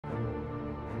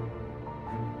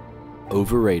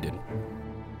Overrated.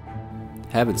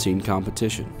 Haven't seen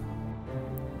competition.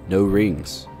 No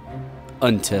rings.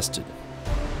 Untested.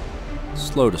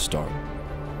 Slow to start.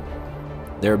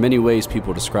 There are many ways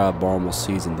people describe Barnwell's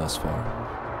season thus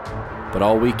far, but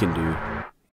all we can do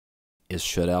is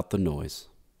shut out the noise.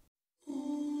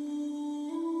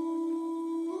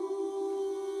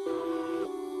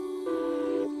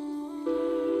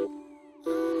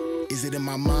 Is it in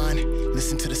my mind?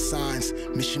 Listen to the signs.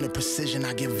 Mission of precision,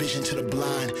 I give vision to the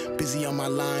blind. Busy on my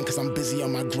line, cause I'm busy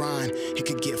on my grind. It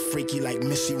could get freaky like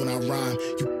Missy when I rhyme.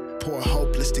 You poor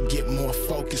hopeless to get more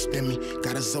focused than me.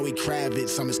 Got a Zoe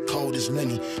Kravitz, I'm as cold as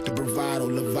Lenny. The bravado,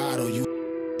 Lovato, you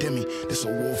me. This a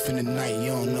wolf in the night, you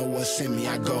don't know what's in me.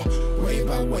 I go wave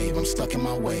by wave, I'm stuck in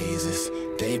my ways. It's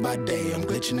day by day, I'm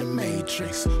glitching the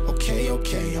matrix. Okay,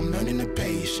 I'm learning the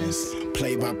patience.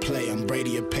 Play by play, I'm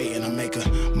Brady or Peyton. I make a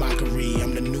mockery,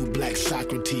 I'm the new black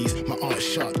Socrates. My art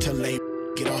sharp till they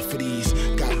get off of these.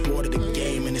 Got bored of the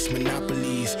game and it's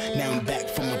monopolies. Now I'm back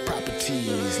for my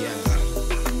properties, yeah.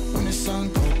 When the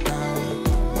sun go down,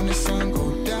 when the sun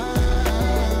go down,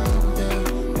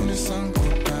 yeah. When the sun go down.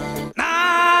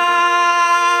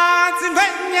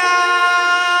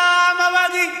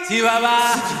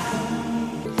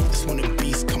 It's when the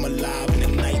beasts come alive in the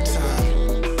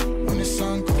nighttime. When the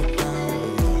sun go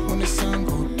down, when the sun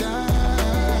go down,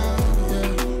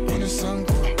 yeah. When the sun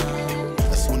go down.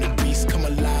 That's when the beasts come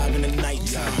alive in the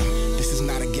nighttime. This is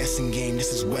not a guessing game,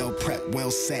 this is well prepped,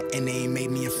 well set, and they ain't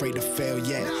made me afraid to fail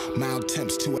yet. Mild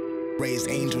temps to a raised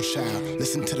angel child.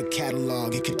 Listen to the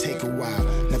catalog, it could take a while.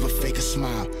 Never fake a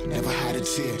smile, never hide a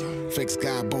tear. Fakes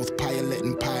God, both pilot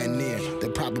and pioneer. The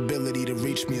probability to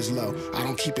reach me is low. I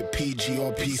don't keep it PG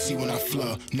or PC when I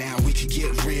flow. Now we could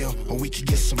get real, or we could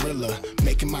get Cirilla.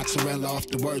 Making mozzarella off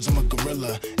the words, I'm a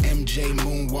gorilla. MJ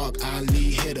moonwalk,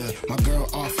 Ali hitter. My girl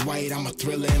off-white, I'm a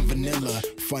thriller and vanilla.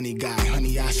 Funny guy,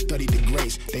 honey, I studied the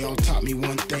greats. They all taught me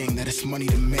one thing, that it's money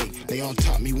to make. They all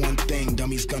taught me one thing,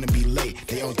 dummy's gonna be late.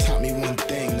 They all taught me one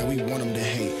thing, that we want them to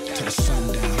hate. Till the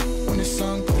sun down. When the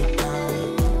sun go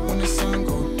down, when the sun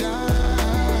go down,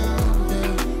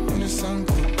 yeah. When the sun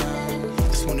go down,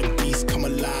 it's when the beasts come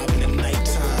alive in the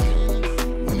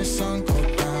nighttime. When the sun go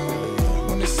down,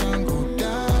 when the sun go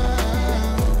down,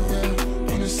 yeah.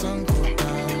 When the sun go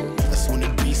down, that's when the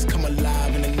beasts come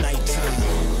alive in the nighttime.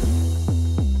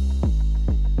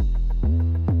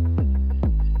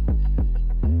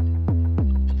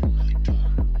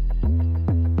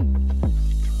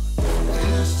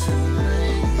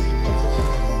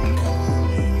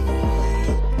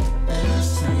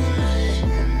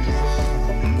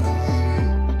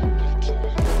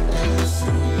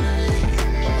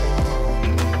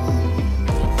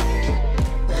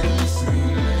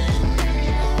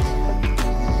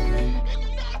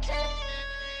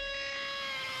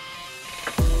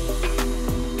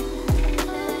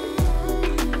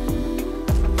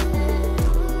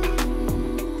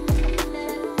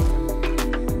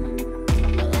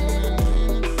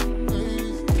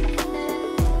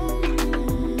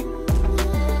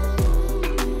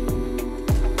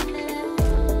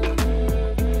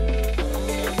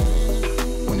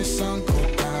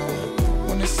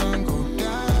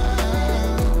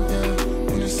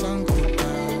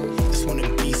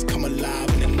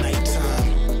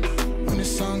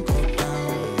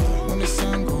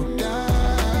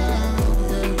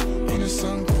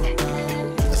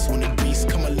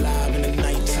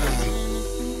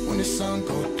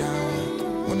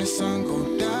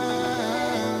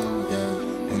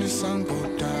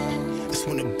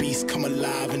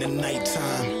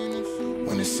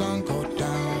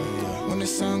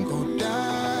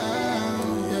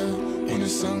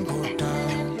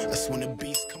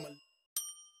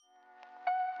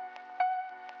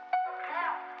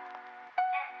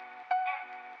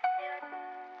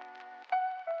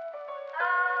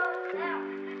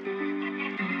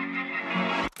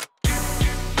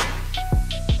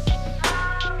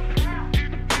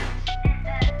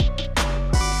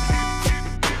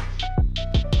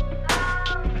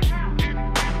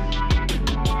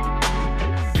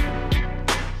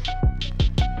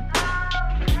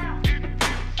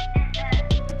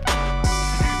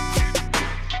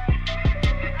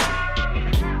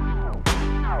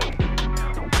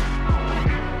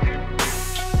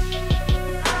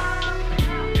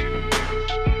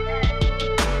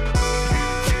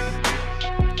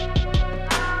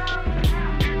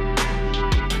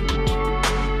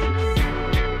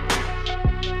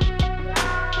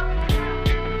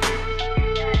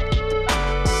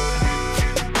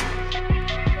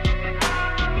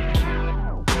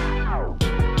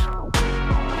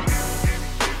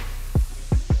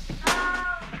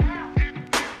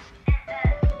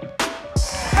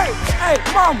 Hey,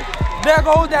 mama, there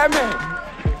goes that man.